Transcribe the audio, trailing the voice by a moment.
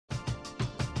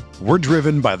We're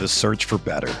driven by the search for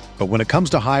better. But when it comes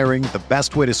to hiring, the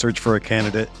best way to search for a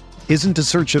candidate isn't to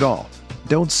search at all.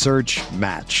 Don't search,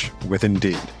 match with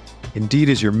Indeed. Indeed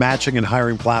is your matching and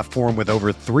hiring platform with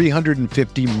over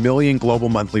 350 million global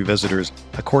monthly visitors,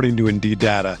 according to Indeed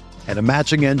data, and a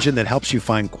matching engine that helps you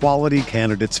find quality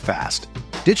candidates fast.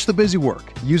 Ditch the busy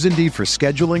work. Use Indeed for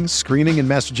scheduling, screening, and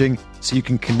messaging so you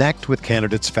can connect with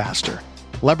candidates faster.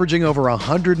 Leveraging over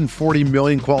 140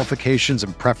 million qualifications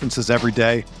and preferences every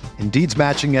day, Indeed's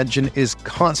matching engine is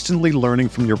constantly learning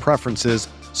from your preferences,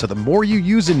 so the more you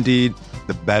use Indeed,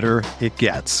 the better it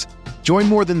gets. Join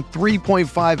more than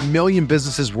 3.5 million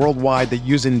businesses worldwide that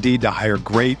use Indeed to hire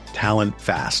great talent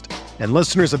fast. And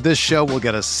listeners of this show will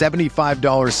get a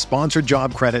 $75 sponsored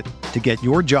job credit to get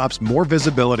your jobs more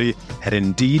visibility at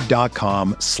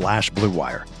Indeed.com/Blue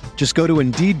Wire. Just go to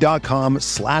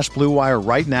Indeed.com/Blue Wire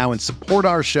right now and support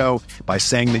our show by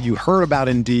saying that you heard about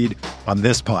Indeed on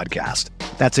this podcast.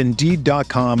 That's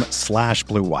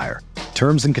Indeed.com/Blue Wire.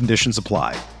 Terms and conditions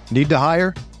apply. Need to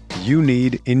hire? You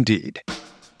need Indeed.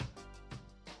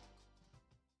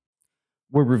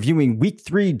 We're reviewing Week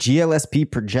 3 GLSP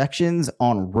projections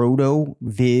on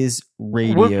RotoViz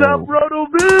Radio. What's up,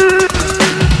 RotoViz?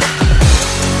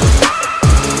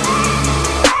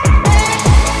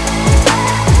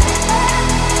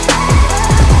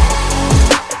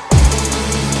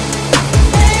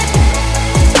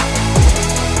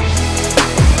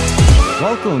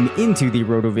 Welcome into the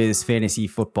RotoViz Fantasy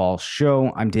Football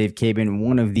Show. I'm Dave Cabin,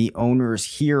 one of the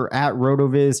owners here at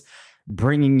RotoViz,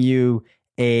 bringing you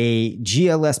a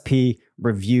GLSP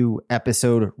review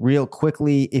episode real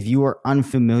quickly. If you are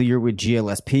unfamiliar with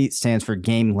GLSP, it stands for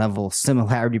Game Level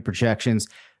Similarity Projections.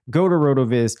 Go to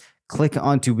RotoViz, click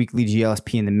onto Weekly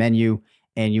GLSP in the menu,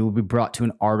 and you will be brought to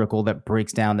an article that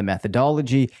breaks down the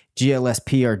methodology.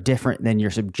 GLSP are different than your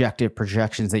subjective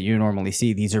projections that you normally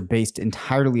see. These are based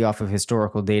entirely off of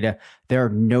historical data. There are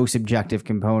no subjective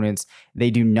components.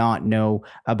 They do not know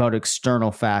about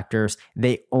external factors.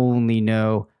 They only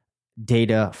know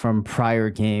data from prior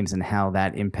games and how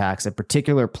that impacts a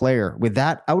particular player. With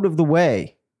that out of the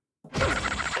way, let's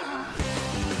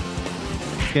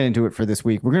get into it for this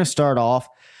week. We're going to start off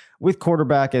with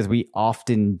quarterback, as we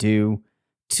often do.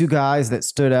 Two guys that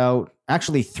stood out,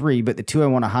 actually three, but the two I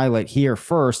want to highlight here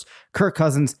first: Kirk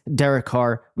Cousins, Derek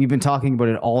Carr. We've been talking about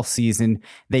it all season.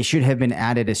 They should have been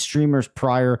added as streamers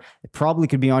prior. It probably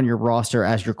could be on your roster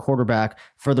as your quarterback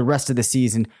for the rest of the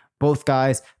season. Both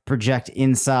guys project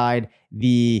inside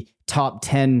the top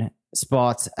 10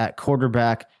 spots at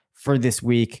quarterback for this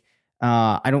week.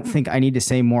 I don't think I need to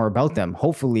say more about them.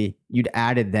 Hopefully you'd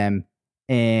added them.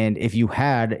 And if you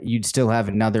had, you'd still have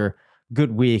another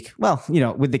good week. Well,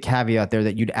 with the caveat there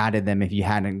that you'd added them if you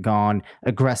hadn't gone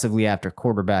aggressively after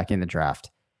quarterback in the draft.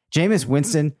 Jameis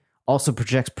Winston also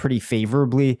projects pretty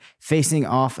favorably, facing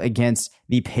off against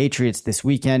the Patriots this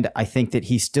weekend. I think that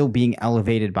he's still being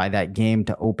elevated by that game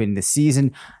to open the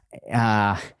season,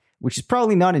 which is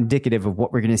probably not indicative of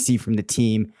what we're going to see from the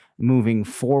team moving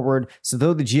forward. So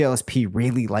though the GLSP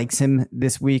really likes him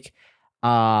this week,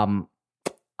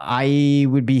 I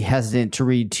would be hesitant to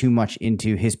read too much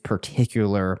into his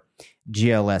particular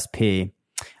GLSP.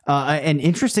 An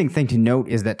interesting thing to note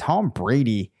is that Tom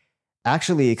Brady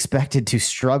actually expected to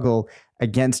struggle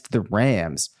against the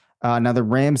Rams. Now, the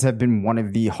Rams have been one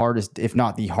of the hardest, if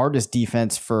not the hardest,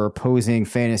 defense for opposing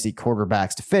fantasy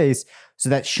quarterbacks to face, so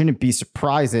that shouldn't be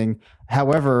surprising.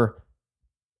 However,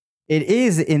 it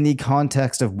is in the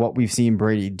context of what we've seen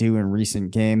Brady do in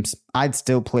recent games. I'd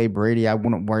still play Brady. I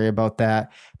wouldn't worry about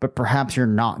that, but perhaps you're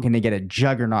not going to get a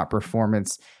juggernaut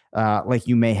performance like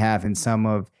you may have in some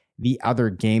of the other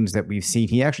games that we've seen.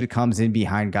 He actually comes in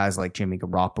behind guys like Jimmy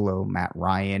Garoppolo, Matt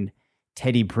Ryan,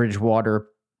 Teddy Bridgewater.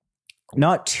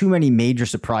 Not too many major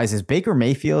surprises. Baker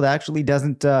Mayfield actually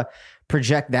doesn't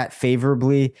project that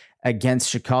favorably against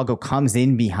Chicago. Comes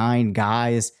in behind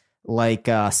guys like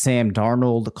Sam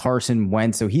Darnold, Carson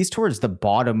Wentz. So he's towards the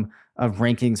bottom of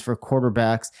rankings for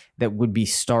quarterbacks that would be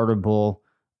startable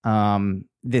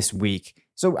this week.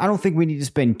 So I don't think we need to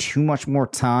spend too much more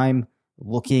time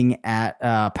looking at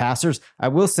passers. I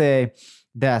will say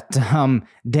that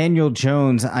Daniel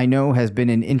Jones, I know, has been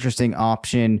an interesting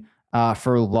option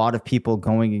for a lot of people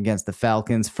going against the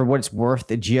Falcons. For what it's worth,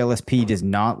 the GLSP does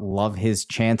not love his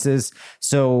chances.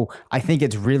 So I think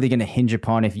it's really going to hinge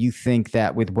upon if you think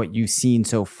that with what you've seen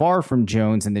so far from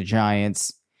Jones and the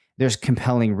Giants, there's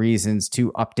compelling reasons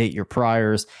to update your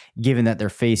priors, given that they're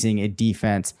facing a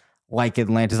defense like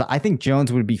Atlanta's. I think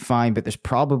Jones would be fine, but there's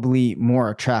probably more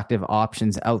attractive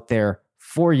options out there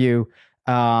for you,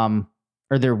 or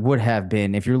there would have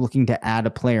been if you're looking to add a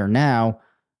player now.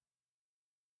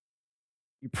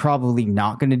 you're probably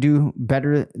not going to do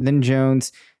better than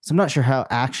Jones. So I'm not sure how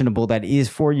actionable that is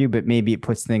for you, but maybe it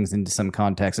puts things into some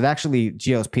context. It actually,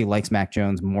 GLSP likes Mac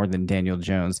Jones more than Daniel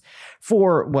Jones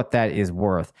for what that is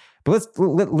worth. But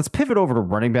let's pivot over to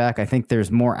running back. I think there's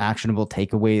more actionable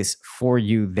takeaways for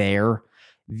you there.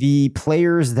 The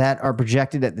players that are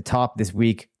projected at the top this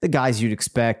week, the guys you'd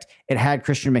expect. It had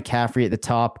Christian McCaffrey at the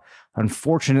top.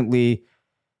 Unfortunately,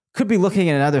 could be looking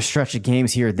at another stretch of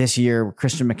games here this year where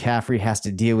Christian McCaffrey has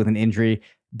to deal with an injury.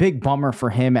 Big bummer for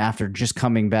him after just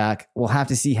coming back. We'll have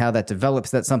to see how that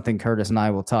develops. That's something Curtis and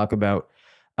I will talk about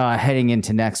heading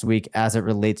into next week as it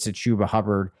relates to Chuba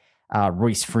Hubbard,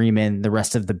 Royce Freeman, the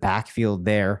rest of the backfield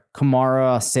there.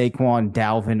 Kamara, Saquon,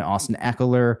 Dalvin, Austin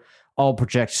Eckler, all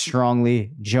project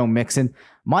strongly. Joe Mixon.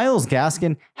 Myles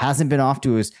Gaskin hasn't been off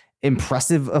to as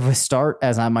impressive of a start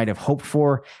as I might have hoped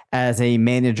for as a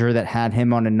manager that had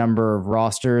him on a number of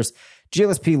rosters.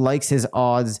 GLSP likes his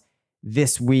odds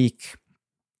this week.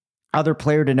 Other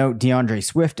player to note, DeAndre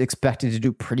Swift, expected to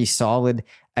do pretty solid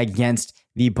against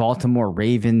the Baltimore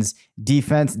Ravens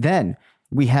defense. Then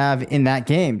we have in that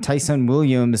game, Tyson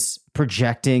Williams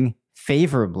projecting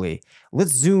favorably.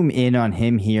 Let's zoom in on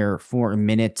him here for a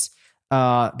minute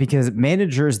because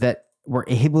managers that were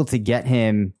able to get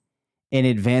him in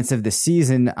advance of the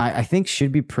season, I think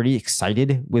should be pretty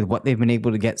excited with what they've been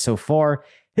able to get so far.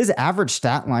 His average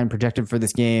stat line projected for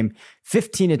this game,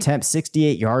 15 attempts,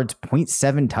 68 yards,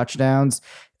 0.7 touchdowns,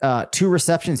 2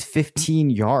 receptions, 15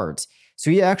 yards.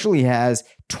 So he actually has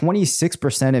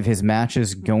 26% of his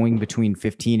matches going between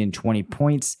 15 and 20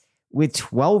 points, with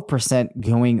 12%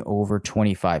 going over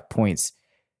 25 points.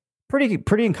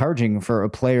 Pretty encouraging for a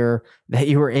player that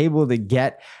you were able to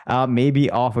get maybe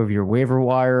off of your waiver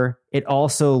wire. It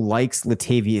also likes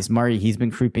Latavius Murray. He's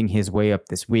been creeping his way up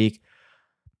this week.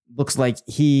 Looks like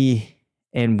he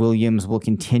and Williams will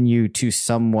continue to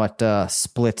somewhat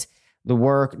split the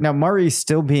work. Now, Murray's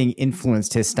still being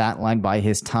influenced his stat line by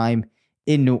his time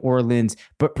in New Orleans,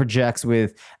 but projects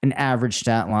with an average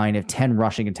stat line of 10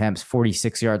 rushing attempts,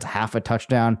 46 yards, half a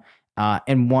touchdown,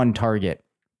 and 1 target.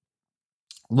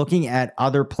 Looking at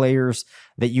other players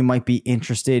that you might be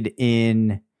interested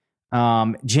in,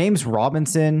 James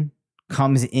Robinson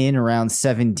comes in around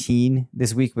 17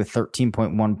 this week with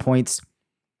 13.1 points.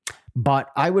 But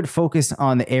I would focus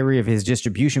on the area of his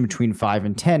distribution between 5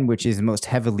 and 10, which is most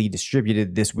heavily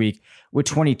distributed this week, with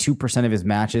 22% of his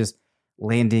matches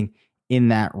landing in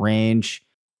that range.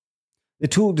 The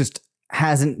tool just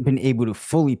hasn't been able to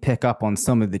fully pick up on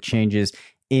some of the changes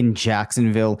in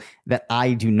Jacksonville that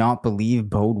I do not believe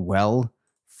bode well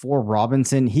for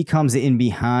Robinson. He comes in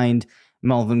behind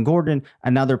Melvin Gordon,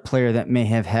 another player that may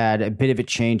have had a bit of a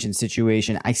change in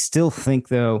situation. I still think,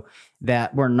 though,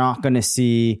 that we're not going to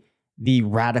see the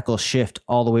radical shift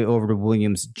all the way over to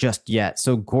Williams just yet.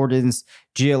 So Gordon's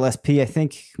GLSP, I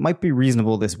think, might be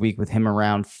reasonable this week with him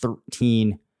around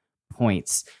 13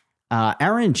 points.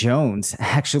 Aaron Jones,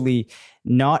 actually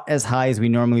not as high as we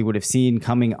normally would have seen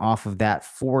coming off of that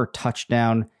 4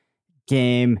 touchdown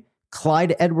game.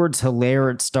 Clyde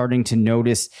Edwards-Helaire, starting to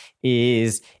notice,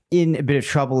 is in a bit of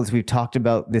trouble, as we've talked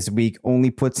about this week.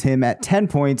 Only puts him at 10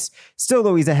 points. Still,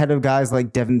 though, he's ahead of guys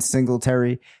like Devin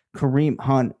Singletary, Kareem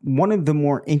Hunt. One of the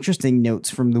more interesting notes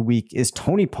from the week is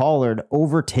Tony Pollard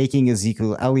overtaking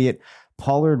Ezekiel Elliott.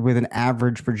 Pollard with an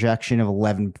average projection of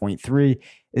 11.3.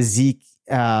 Zeke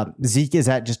is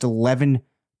at just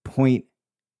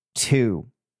 11.2.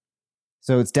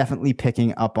 So it's definitely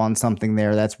picking up on something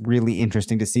there. That's really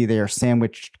interesting to see. They are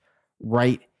sandwiched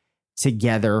right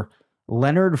together.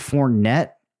 Leonard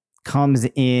Fournette comes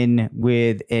in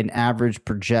with an average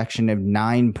projection of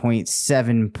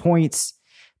 9.7 points,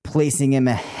 placing him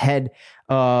ahead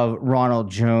of Ronald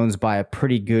Jones by a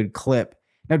pretty good clip.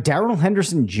 Now, Darrell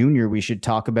Henderson Jr., we should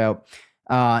talk about.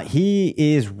 He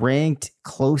is ranked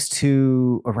close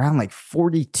to around like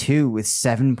 42 with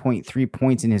 7.3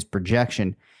 points in his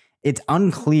projection. It's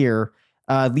unclear,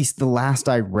 at least the last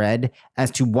I read,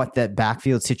 as to what that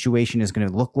backfield situation is going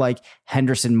to look like.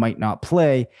 Henderson might not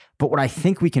play, but what I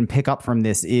think we can pick up from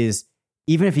this is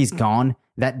even if he's gone,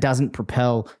 that doesn't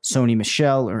propel Sony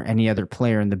Michel or any other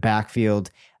player in the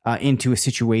backfield into a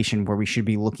situation where we should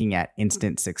be looking at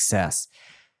instant success.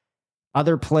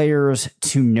 Other players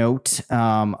to note,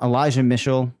 Elijah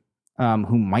Mitchell,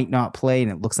 who might not play,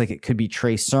 and it looks like it could be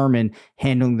Trey Sermon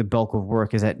handling the bulk of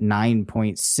work, is at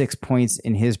 9.6 points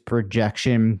in his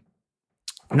projection.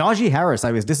 Najee Harris,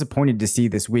 I was disappointed to see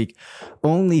this week,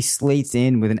 only slates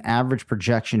in with an average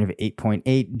projection of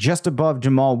 8.8, just above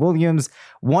Jamal Williams,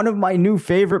 one of my new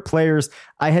favorite players.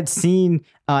 I had seen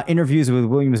interviews with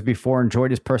Williams before,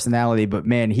 enjoyed his personality, but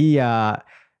man, he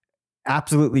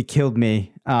absolutely killed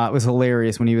me. It was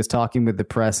hilarious when he was talking with the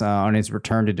press on his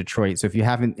return to Detroit. So if you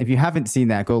haven't seen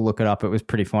that, go look it up. It was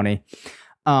pretty funny.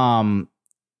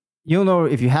 You'll know,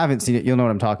 if you haven't seen it, you'll know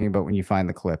what I'm talking about when you find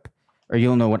the clip, or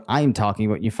you'll know what I'm talking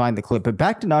about when you find the clip. But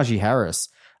back to Najee Harris,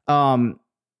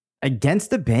 against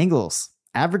the Bengals,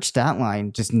 average stat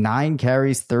line, just 9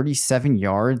 carries, 37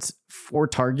 yards, 4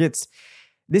 targets.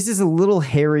 This is a little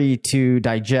hairy to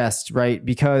digest, right?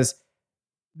 Because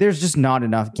there's just not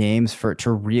enough games for it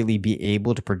to really be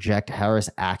able to project Harris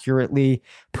accurately.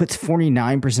 Puts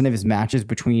 49% of his matches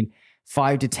between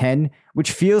 5 to 10,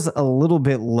 which feels a little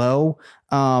bit low.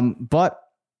 But,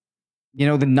 you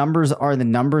know, the numbers are the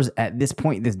numbers. At this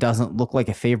point, this doesn't look like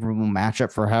a favorable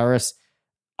matchup for Harris.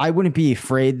 I wouldn't be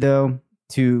afraid, though,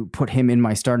 to put him in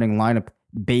my starting lineup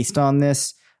based on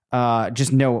this.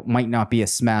 Just know it might not be a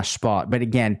smash spot. But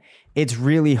again, it's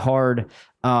really hard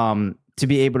to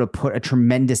be able to put a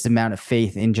tremendous amount of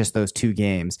faith in just those 2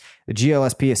 games. The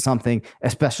GLSP is something,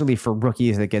 especially for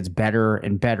rookies, that gets better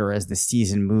and better as the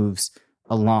season moves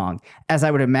along. As I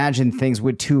would imagine things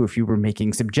would too if you were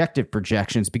making subjective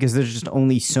projections, because there's just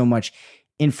only so much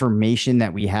information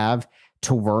that we have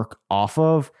to work off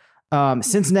of.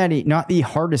 Cincinnati, not the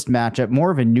hardest matchup,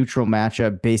 more of a neutral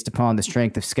matchup based upon the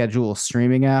strength of schedule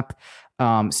streaming app.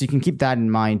 So you can keep that in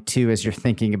mind too as you're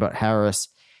thinking about Harris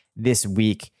this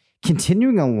week.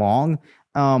 Continuing along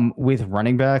with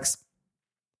running backs,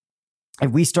 if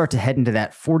we start to head into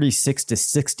that 46 to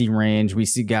 60 range, we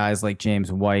see guys like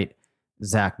James White,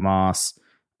 Zach Moss,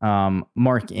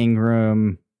 Mark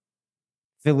Ingram,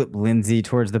 Philip Lindsay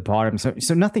towards the bottom.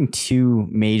 So nothing too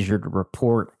major to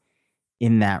report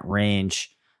in that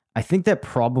range. I think that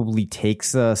probably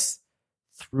takes us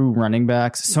through running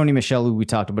backs. Sony Michel, who we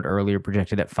talked about earlier,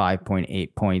 projected at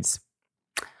 5.8 points.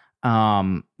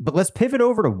 But let's pivot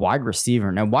over to wide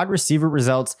receiver. Now, wide receiver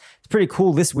results, it's pretty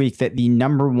cool this week that the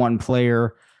number 1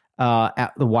 player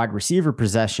at the wide receiver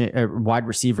position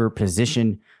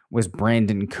was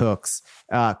Brandon Cooks.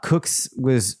 Cooks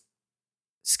was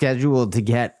scheduled to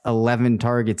get 11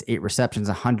 targets, 8 receptions,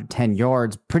 110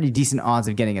 yards, pretty decent odds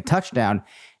of getting a touchdown.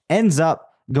 Ends up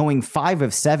going 5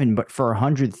 of 7, but for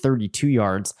 132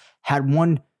 yards, had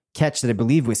 1 catch that I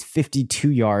believe was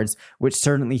 52 yards, which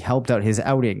certainly helped out his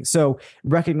outing. So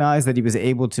recognize that he was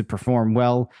able to perform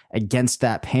well against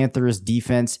that Panthers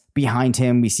defense. Behind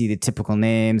him, we see the typical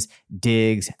names: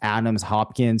 Diggs, Adams,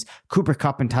 Hopkins, Cooper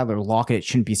Kupp, and Tyler Lockett. It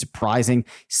shouldn't be surprising.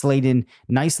 Slayton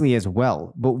nicely as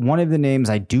well. But one of the names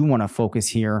I do want to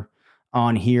focus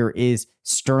on here is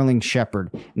Sterling Shepard.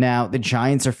 Now, the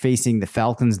Giants are facing the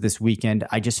Falcons this weekend.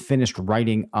 I just finished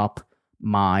writing up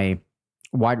my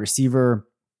wide receiver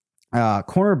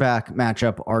cornerback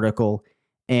matchup article,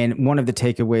 and one of the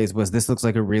takeaways was this looks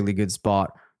like a really good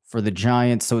spot for the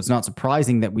Giants. So it's not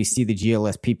surprising that we see the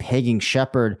GLSP pegging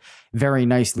Shepard very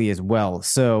nicely as well.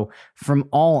 So from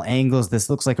all angles, this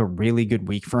looks like a really good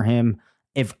week for him.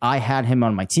 If I had him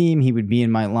on my team, he would be in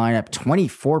my lineup.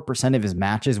 24% of his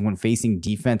matches when facing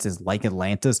defenses like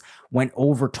Atlanta's went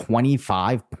over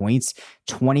 25 points,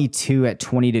 22 at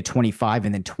 20 to 25,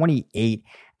 and then 28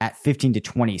 at 15 to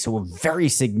 20. So a very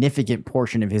significant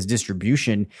portion of his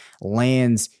distribution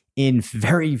lands in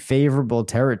very favorable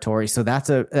territory. So that's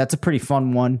a pretty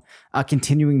fun one.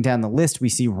 Continuing down the list, we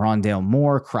see Rondale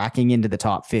Moore cracking into the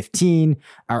top 15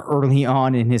 early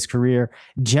on in his career.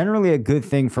 Generally a good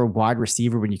thing for a wide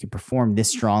receiver when you can perform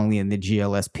this strongly in the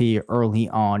GLSP early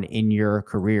on in your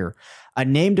career. A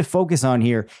name to focus on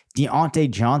here,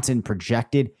 Deontay Johnson,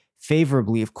 projected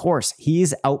favorably. Of course, he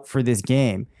is out for this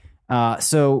game.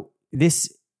 So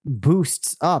this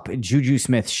boosts up Juju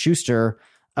Smith-Schuster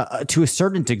to a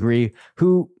certain degree,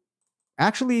 who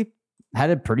actually had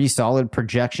a pretty solid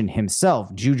projection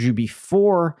himself. Juju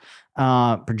before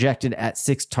projected at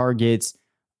 6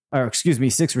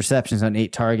 receptions on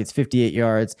 8 targets, 58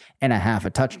 yards and a half a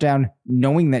touchdown.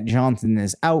 Knowing that Johnson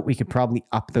is out, we could probably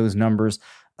up those numbers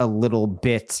a little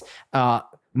bit.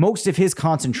 Most of his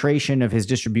concentration of his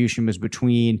distribution was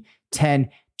between 10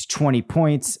 to 20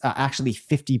 points. Actually,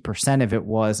 50% of it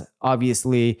was.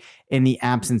 Obviously, in the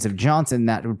absence of Johnson,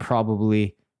 that would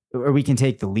probably, or we can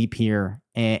take the leap here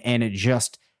and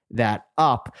adjust that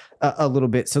up a little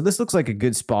bit. So this looks like a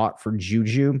good spot for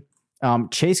Juju.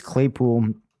 Chase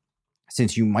Claypool,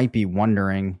 since you might be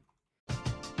wondering.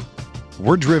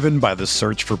 We're driven by the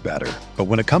search for better. But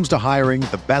when it comes to hiring,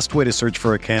 the best way to search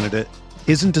for a candidate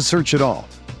isn't to search at all.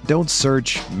 Don't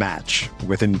search, match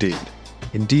with Indeed.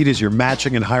 Indeed is your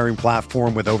matching and hiring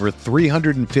platform with over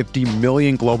 350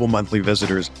 million global monthly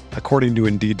visitors, according to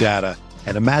Indeed data,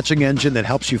 and a matching engine that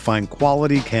helps you find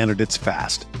quality candidates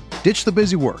fast. Ditch the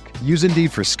busy work. Use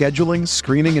Indeed for scheduling,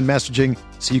 screening, and messaging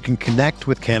so you can connect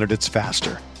with candidates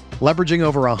faster. Leveraging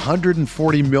over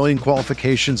 140 million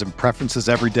qualifications and preferences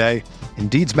every day,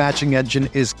 Indeed's matching engine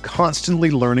is constantly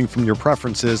learning from your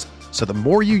preferences, so the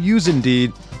more you use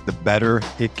Indeed, the better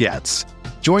it gets.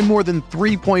 Join more than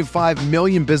 3.5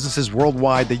 million businesses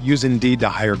worldwide that use Indeed to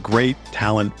hire great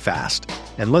talent fast.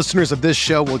 And listeners of this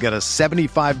show will get a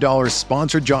 $75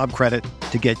 sponsored job credit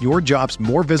to get your jobs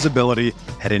more visibility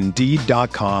at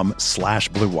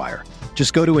Indeed.com/Blue Wire.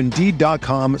 Just go to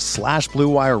Indeed.com/Blue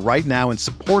Wire right now and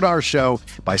support our show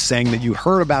by saying that you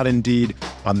heard about Indeed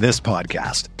on this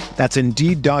podcast. That's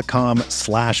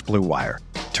Indeed.com/Blue Wire.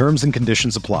 Terms and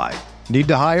conditions apply. Need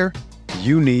to hire?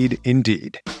 You need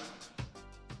Indeed.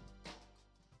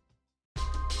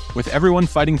 With everyone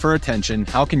fighting for attention,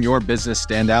 how can your business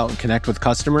stand out and connect with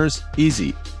customers?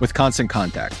 Easy, with Constant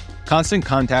Contact. Constant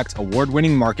Contact's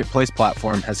award-winning marketplace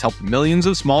platform has helped millions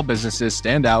of small businesses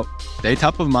stand out, stay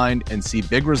top of mind, and see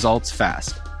big results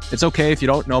fast. It's okay if you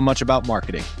don't know much about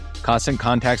marketing. Constant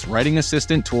Contact's writing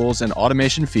assistant tools and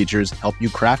automation features help you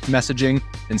craft messaging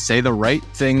and say the right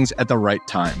things at the right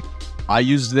time. I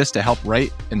use this to help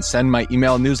write and send my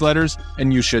email newsletters,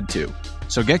 and you should too.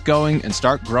 So get going and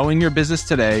start growing your business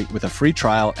today with a free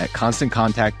trial at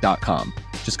ConstantContact.com.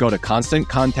 Just go to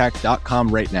ConstantContact.com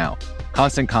right now.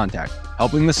 Constant Contact,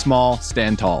 helping the small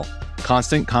stand tall.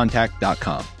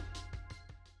 ConstantContact.com.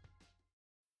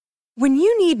 When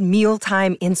you need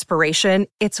mealtime inspiration,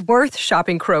 it's worth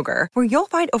shopping Kroger, where you'll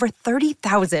find over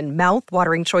 30,000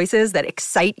 mouth-watering choices that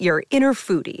excite your inner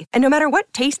foodie. And no matter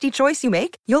what tasty choice you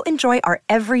make, you'll enjoy our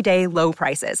everyday low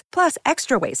prices, plus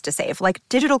extra ways to save, like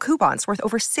digital coupons worth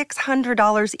over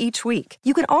 $600 each week.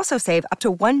 You can also save up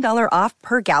to $1 off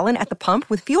per gallon at the pump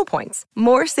with fuel points.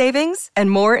 More savings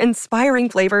and more inspiring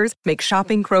flavors make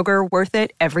shopping Kroger worth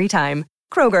it every time.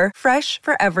 Kroger, fresh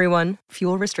for everyone.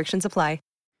 Fuel restrictions apply.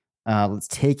 Let's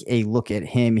take a look at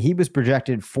him. He was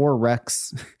projected for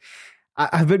Rex.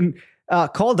 I've been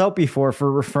called out before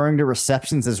for referring to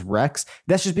receptions as Rex.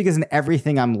 That's just because in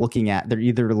everything I'm looking at, they're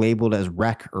either labeled as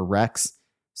Rec or Rex.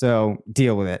 So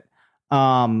deal with it.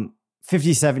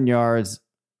 57 yards,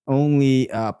 only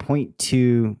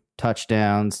 0.2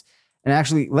 touchdowns. And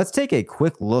actually, let's take a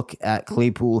quick look at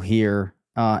Claypool here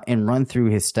and run through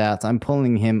his stats. I'm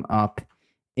pulling him up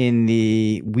in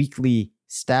the weekly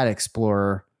Stat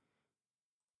Explorer.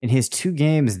 In his 2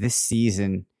 games this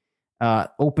season,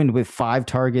 opened with 5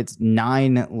 targets,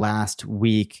 9 last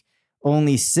week.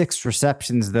 Only 6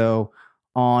 receptions, though,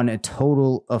 on a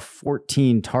total of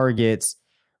 14 targets.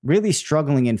 Really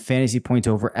struggling in fantasy points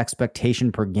over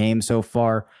expectation per game so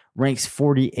far. Ranks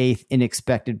 48th in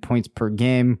expected points per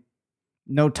game.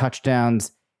 No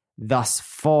touchdowns thus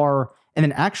far. And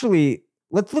then actually,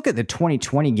 let's look at the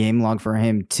 2020 game log for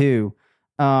him, too.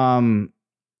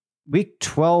 Week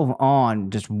 12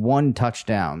 on, just 1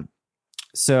 touchdown.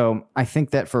 So I think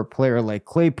that for a player like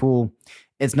Claypool,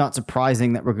 it's not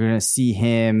surprising that we're going to see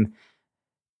him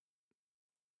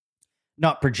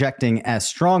not projecting as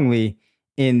strongly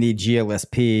in the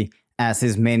GLSP as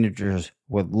his managers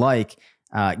would like,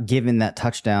 given that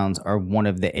touchdowns are one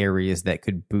of the areas that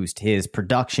could boost his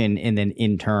production and then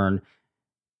in turn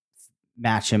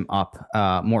match him up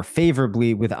more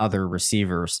favorably with other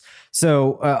receivers.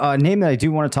 So a name that I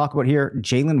do want to talk about here,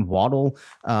 Jalen Waddle,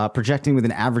 projecting with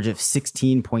an average of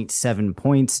 16.7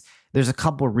 points. There's a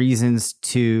couple reasons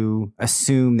to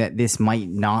assume that this might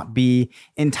not be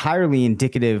entirely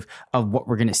indicative of what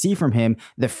we're going to see from him.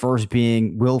 The first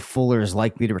being Will Fuller is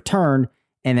likely to return.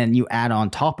 And then you add on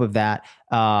top of that,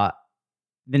 the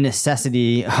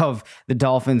necessity of the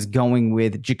Dolphins going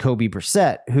with Jacoby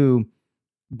Brissett, who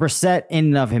Brissett in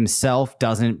and of himself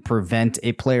doesn't prevent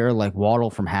a player like Waddle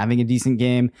from having a decent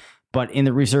game. But in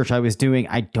the research I was doing,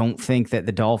 I don't think that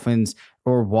the Dolphins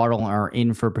or Waddle are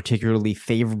in for a particularly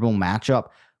favorable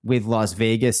matchup with Las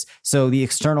Vegas. So the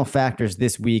external factors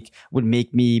this week would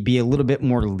make me be a little bit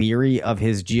more leery of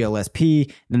his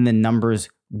GLSP than the numbers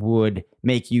would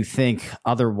make you think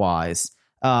otherwise.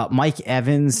 Mike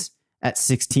Evans at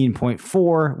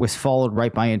 16.4 was followed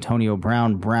right by Antonio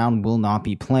Brown. Brown will not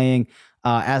be playing.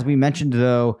 As we mentioned,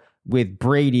 though, with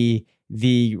Brady,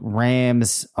 the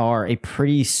Rams are a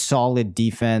pretty solid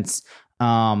defense.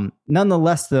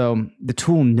 Nonetheless, though, the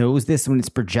tool knows this when it's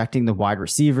projecting the wide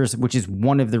receivers, which is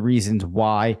one of the reasons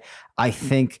why I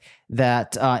think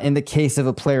that in the case of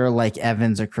a player like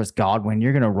Evans or Chris Godwin,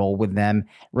 you're going to roll with them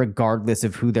regardless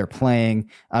of who they're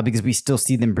playing, because we still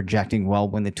see them projecting well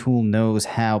when the tool knows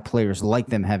how players like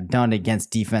them have done against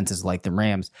defenses like the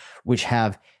Rams, which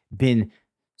have been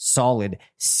solid.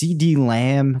 CD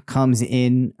Lamb comes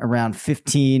in around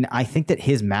 15. I think that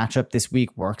his matchup this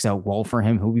week works out well for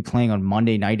him. He'll be playing on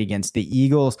Monday night against the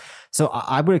Eagles. So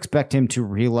I would expect him to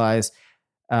realize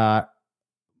or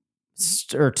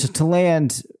to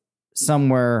land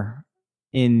somewhere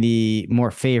in the more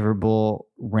favorable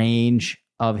range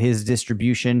of his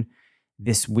distribution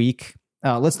this week.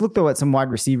 Let's look, though, at some wide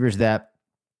receivers that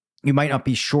you might not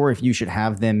be sure if you should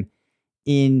have them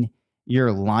in your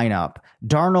lineup.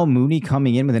 Darnell Mooney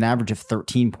coming in with an average of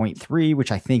 13.3,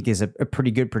 which I think is a pretty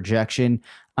good projection.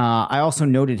 I also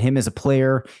noted him as a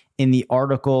player in the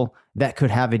article that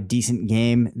could have a decent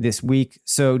game this week.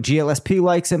 So GLSP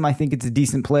likes him. I think it's a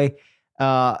decent play.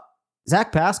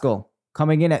 Zach Pascal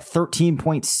coming in at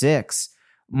 13.6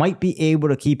 might be able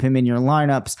to keep him in your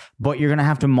lineups, but you're going to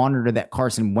have to monitor that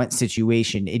Carson Wentz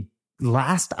situation.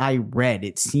 Last I read,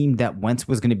 it seemed that Wentz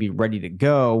was going to be ready to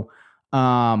go.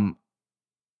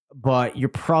 But you're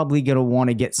probably going to want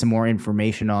to get some more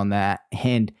information on that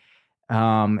and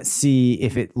see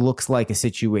if it looks like a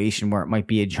situation where it might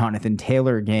be a Jonathan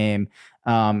Taylor game,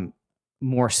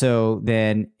 more so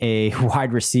than a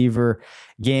wide receiver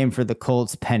game for the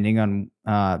Colts, depending on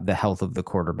the health of the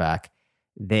quarterback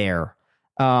there.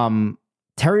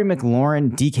 Terry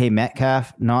McLaurin, DK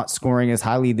Metcalf, not scoring as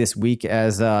highly this week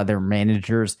as their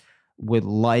managers would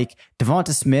like.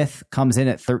 Devonta Smith comes in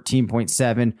at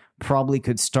 13.7, probably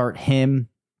could start him.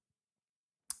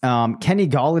 Kenny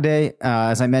Golladay,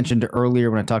 as I mentioned earlier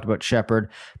when I talked about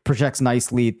Shepard, projects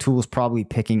nicely. Tools probably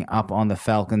picking up on the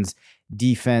Falcons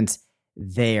defense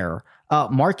there.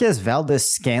 Marquez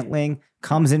Valdes-Scantling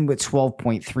comes in with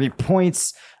 12.3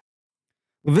 points.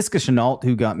 Laviska Shenault,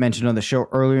 who got mentioned on the show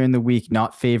earlier in the week,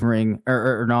 not favoring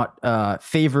or not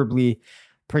favorably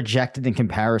projected in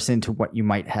comparison to what you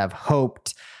might have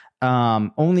hoped,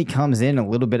 only comes in a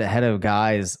little bit ahead of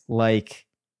guys like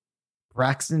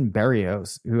Braxton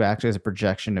Berrios, who actually has a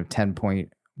projection of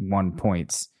 10.1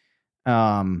 points.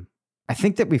 I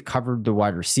think that we've covered the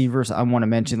wide receivers I want to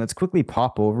mention. Let's quickly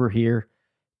pop over here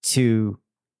to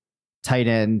tight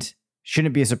end.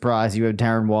 Shouldn't be a surprise. You have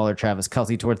Darren Waller, Travis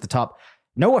Kelce towards the top.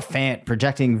 Noah Fant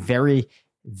projecting very,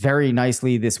 very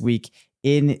nicely this week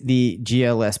in the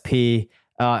GLSP.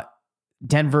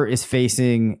 Denver is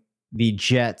facing the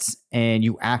Jets, and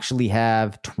you actually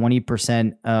have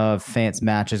 20% of Fant's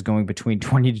matches going between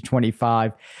 20 to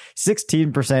 25,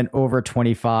 16% over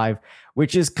 25,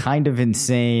 which is kind of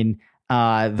insane.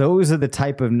 Those are the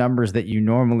type of numbers that you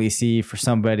normally see for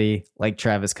somebody like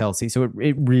Travis Kelce. So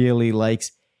it really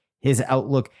likes his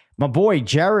outlook. My boy,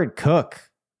 Jared Cook,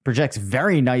 projects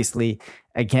very nicely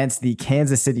against the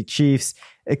Kansas City Chiefs.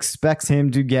 Expects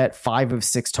him to get 5 of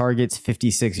 6 targets,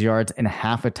 56 yards, and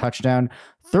half a touchdown.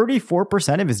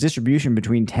 34% of his distribution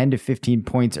between 10 to 15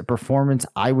 points, a performance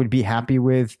I would be happy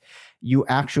with. You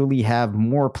actually have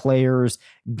more players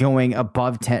going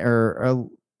above 10, or a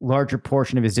larger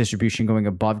portion of his distribution going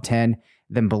above 10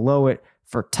 than below it.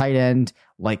 For tight end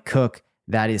like Cook,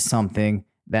 that is something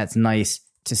that's nice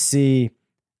to see.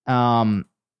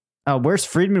 Where's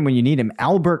Friedman when you need him?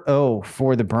 Albert O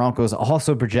for the Broncos,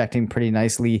 also projecting pretty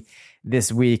nicely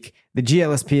this week. The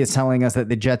GLSP is telling us that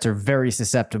the Jets are very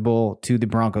susceptible to the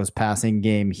Broncos passing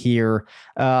game here.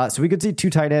 So we could see 2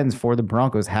 tight ends for the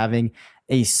Broncos having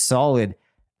a solid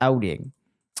outing.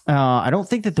 I don't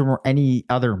think that there were any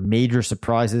other major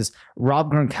surprises.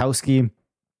 Rob Gronkowski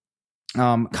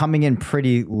coming in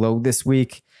pretty low this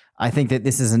week. I think that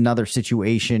this is another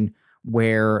situation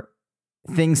where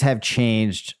things have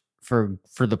changed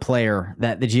for the player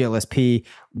that the GLSP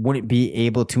wouldn't be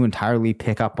able to entirely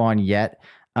pick up on yet.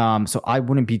 So I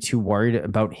wouldn't be too worried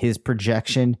about his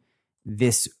projection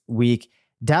this week.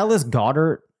 Dallas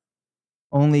Goedert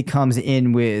only comes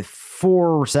in with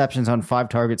 4 receptions on 5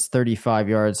 targets, 35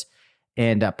 yards,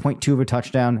 and 0.2 of a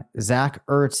touchdown. Zach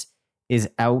Ertz is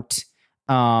out.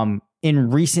 In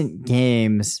recent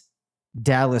games,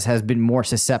 Dallas has been more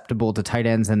susceptible to tight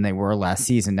ends than they were last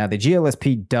season. Now, the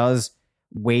GLSP does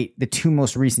weight the 2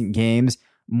 most recent games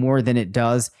more than it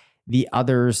does the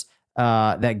others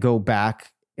that go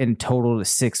back in total to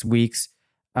 6 weeks.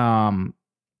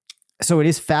 So it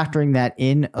is factoring that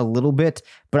in a little bit,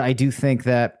 but I do think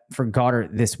that for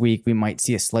Goddard this week, we might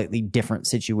see a slightly different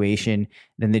situation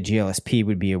than the GLSP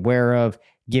would be aware of,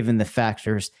 given the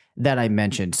factors that I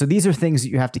mentioned. So these are things that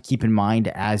you have to keep in mind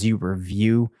as you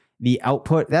review the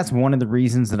output. That's one of the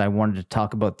reasons that I wanted to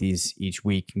talk about these each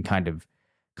week and kind of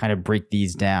break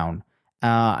these down.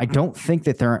 I don't think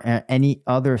that there are any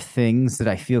other things that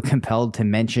I feel compelled to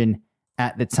mention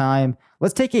at the time.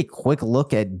 Let's take a quick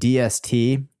look at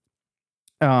DST.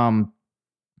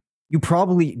 You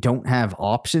probably don't have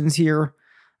options here,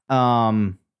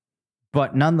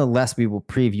 But nonetheless, we will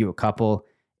preview a couple.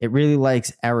 It really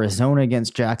likes Arizona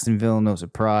against Jacksonville, no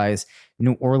surprise.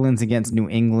 New Orleans against New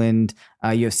England.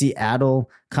 You have Seattle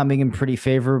coming in pretty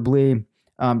favorably.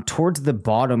 Towards the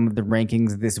bottom of the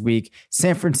rankings this week,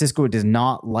 San Francisco does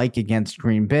not like against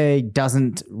Green Bay,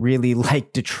 doesn't really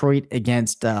like Detroit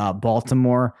against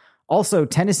Baltimore. Also,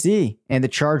 Tennessee and the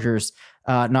Chargers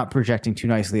not projecting too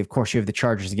nicely. Of course, you have the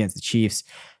Chargers against the Chiefs,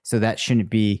 so that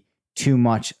shouldn't be too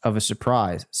much of a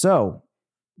surprise. So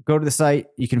go to the site.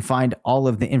 You can find all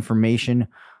of the information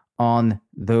on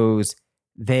those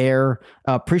there.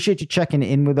 Appreciate you checking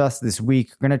in with us this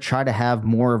week. We're going to try to have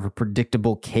more of a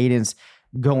predictable cadence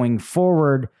going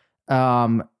forward.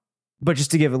 But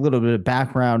just to give a little bit of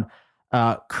background,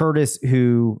 Curtis,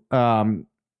 who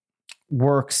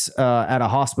works at a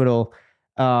hospital,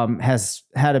 has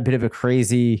had a bit of a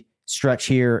crazy stretch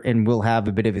here and will have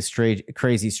a bit of a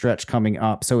crazy stretch coming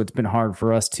up. So it's been hard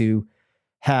for us to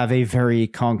have a very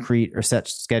concrete or set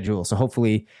schedule. So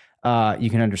hopefully you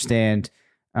can understand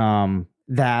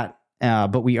that.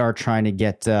 But we are trying to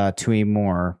get to a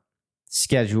more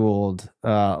scheduled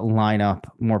lineup,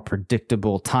 more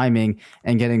predictable timing,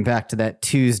 and getting back to that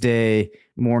Tuesday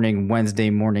morning, Wednesday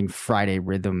morning, Friday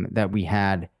rhythm that we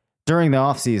had during the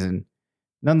off season.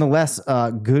 Nonetheless,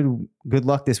 good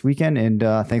luck this weekend, and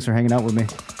thanks for hanging out with me.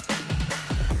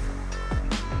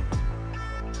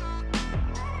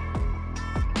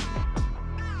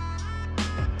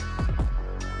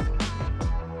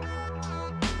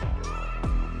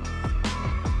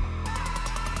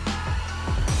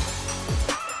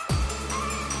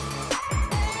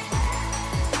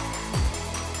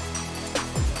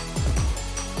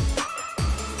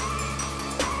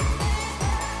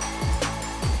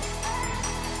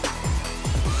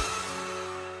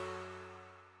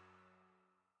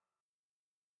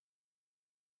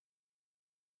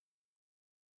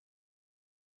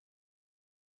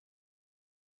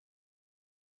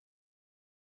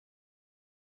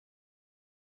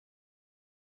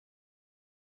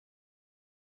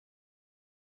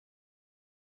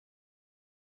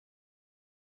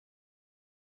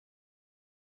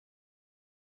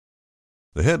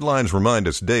 The headlines remind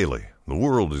us daily, the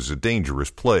world is a dangerous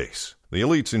place. The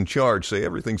elites in charge say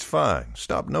everything's fine,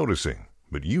 stop noticing.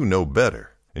 But you know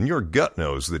better. And your gut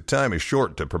knows that time is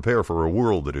short to prepare for a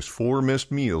world that is 4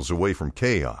 missed meals away from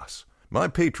chaos. My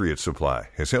Patriot Supply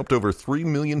has helped over 3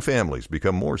 million families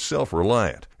become more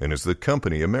self-reliant and is the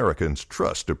company Americans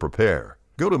trust to prepare.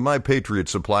 Go to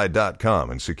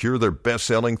MyPatriotSupply.com and secure their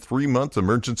best-selling 3-month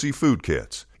emergency food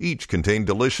kits. Each contain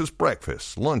delicious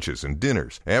breakfasts, lunches, and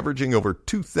dinners, averaging over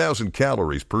 2,000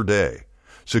 calories per day.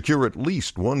 Secure at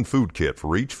least 1 food kit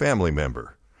for each family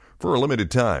member. For a limited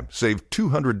time, save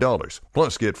 $200,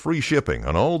 plus get free shipping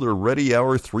on all their Ready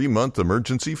Hour 3-month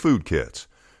emergency food kits.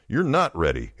 You're not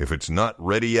ready if it's not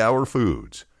Ready Hour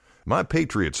Foods. My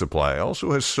Patriot Supply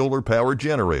also has solar power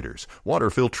generators,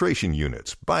 water filtration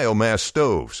units, biomass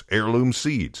stoves, heirloom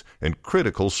seeds, and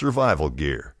critical survival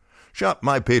gear. Shop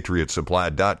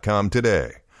MyPatriotSupply.com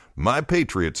today.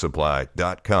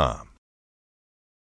 MyPatriotSupply.com.